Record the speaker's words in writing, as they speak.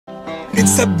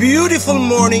It's a beautiful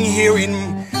morning here in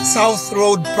South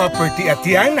Road property. At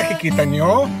yan, nakikita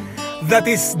nyo, that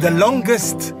is the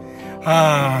longest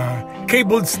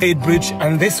cabled stayed bridge.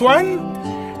 And this one,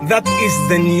 that is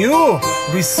the new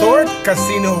resort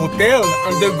casino hotel.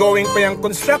 Undergoing pa yung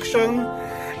construction.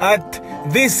 At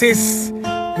this is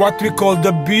what we call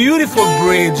the Beaufiful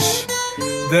Bridge.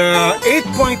 The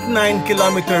 8.9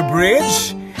 kilometer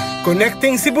bridge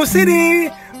connecting Cebu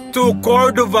City to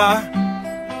Cordova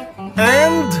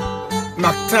and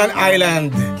Mactan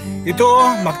Island.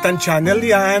 Ito, Mactan Channel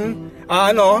yan.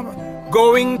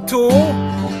 Going to,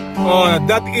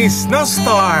 that is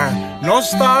Nostar.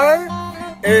 Nostar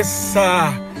is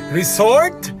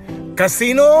resort,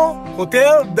 casino,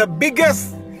 hotel, the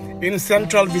biggest in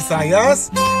Central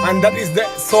Visayas. And that is the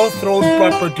South Road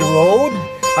Property Road.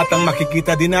 At ang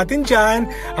makikita din natin dyan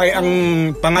ay ang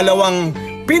pangalawang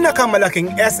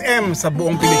pinakamalaking SM sa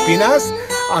buong Pilipinas,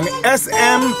 ang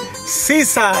SM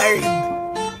Seaside.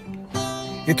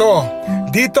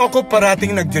 Dito ako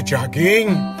parating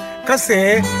nagja-jogging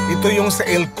kasi ito yung sa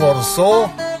El Corso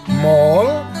Mall.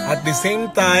 At the same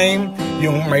time,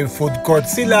 yung may food court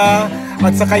sila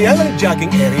at saka yan ang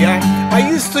jogging area. I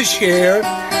used to share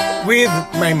with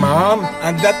my mom,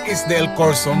 and that is the El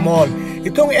Corso Mall.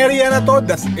 Itong area na to,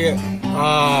 that's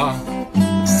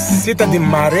Sita de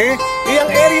Mare. Ang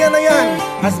area na yan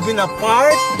has been a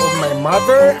part of my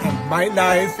mother and my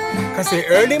life kasi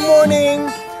early morning,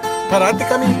 parati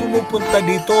kaming pumupunta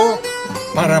dito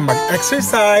para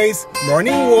mag-exercise,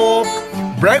 morning walk,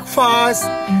 breakfast,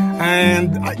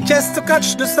 and just to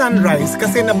catch the sunrise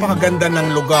kasi napakaganda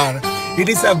ng lugar. It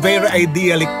is a very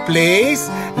idyllic place,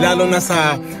 lalo na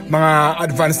sa mga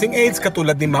advancing age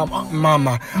katulad ni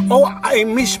mama. Oh, I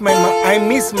miss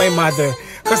my mother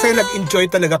kasi nag-enjoy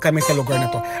talaga kami sa lugar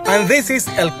na to. And this is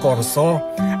El Corso.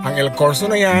 Ang El Corso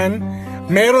na yan,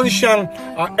 meron siyang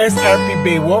SRP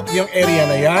Baywalk, yung area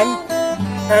na yan.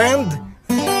 And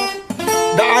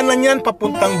daanan yan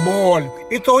papuntang Bohol.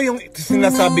 Ito yung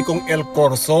sinasabi kong El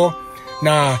Corso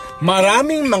na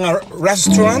maraming mga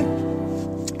restaurant,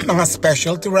 mga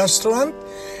specialty restaurant,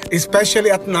 especially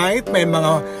at night, may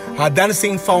mga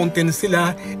dancing fountain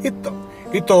sila.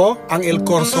 Ito ang El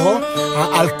Corso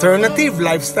alternative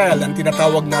lifestyle. Ang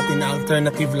tinatawag natin na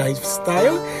alternative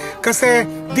lifestyle kasi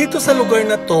dito sa lugar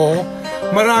na to,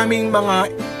 maraming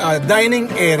mga dining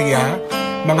area,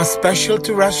 mga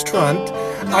specialty restaurant,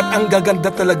 at ang gaganda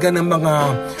talaga ng mga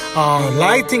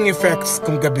lighting effects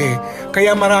kung gabi.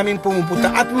 Kaya maraming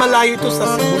pumupunta at malayo ito sa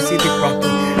Cebu City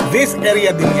proper. This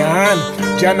area din yan.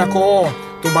 Diyan ako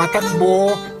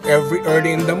tumatakbo every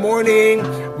early in the morning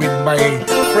with my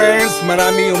friends.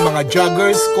 Marami yung mga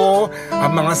joggers ko,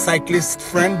 ang mga cyclist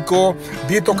friend ko.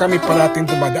 Dito kami parating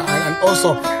dumadaan. And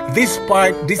also, this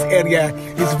area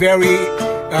is very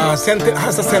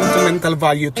has a sentimental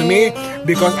value to me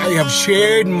because I have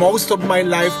shared most of my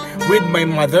life with my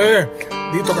mother.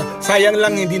 Dito sayang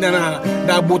lang hindi na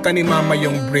naabutan ni mama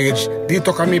yung bridge.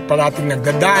 Dito kami parating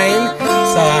nagda-dine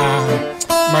sa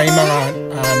may mga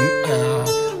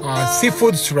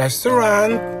seafoods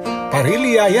restaurant,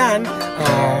 Parilia yan,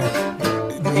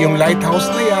 yung lighthouse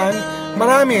na yan.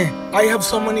 Marami. I have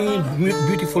so many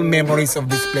beautiful memories of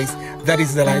this place. That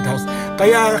is the lighthouse.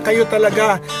 Kaya kayo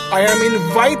talaga, I am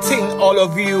inviting all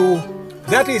of you.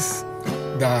 That is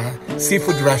the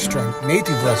seafood restaurant,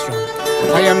 native restaurant.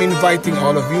 I am inviting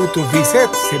all of you to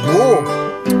visit Cebu.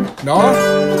 No?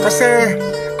 Kasi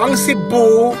ang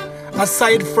Cebu,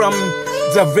 aside from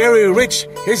the very rich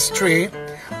history,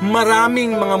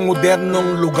 maraming mga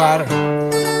modernong lugar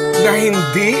na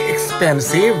hindi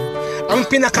expensive. Ang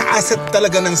pinaka-asset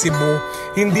talaga ng Cebu,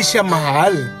 hindi siya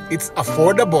mahal. It's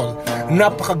affordable,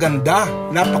 napakaganda,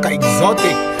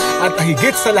 napaka-exotic, at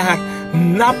higit sa lahat,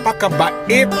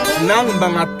 napakabait ng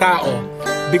mga tao.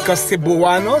 Because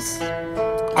Cebuanos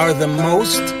are the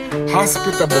most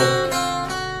hospitable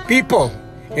people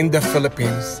in the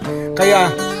Philippines. Kaya,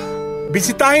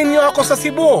 bisitahin niyo ako sa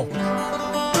Cebu.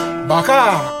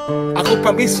 Baka ako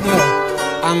pa mismo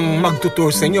ang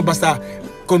magtutur sa inyo, basta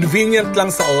convenient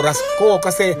lang sa oras ko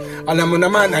kasi alam mo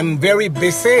naman, I'm very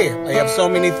busy. I have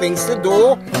so many things to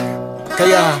do.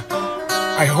 Kaya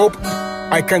I hope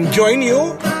I can join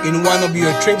you in one of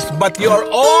your trips, but you're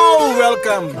all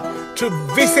welcome to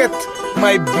visit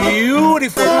my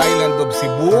beautiful island of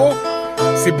Cebu,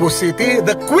 Cebu City,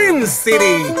 the Queen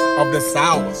City of the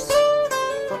South.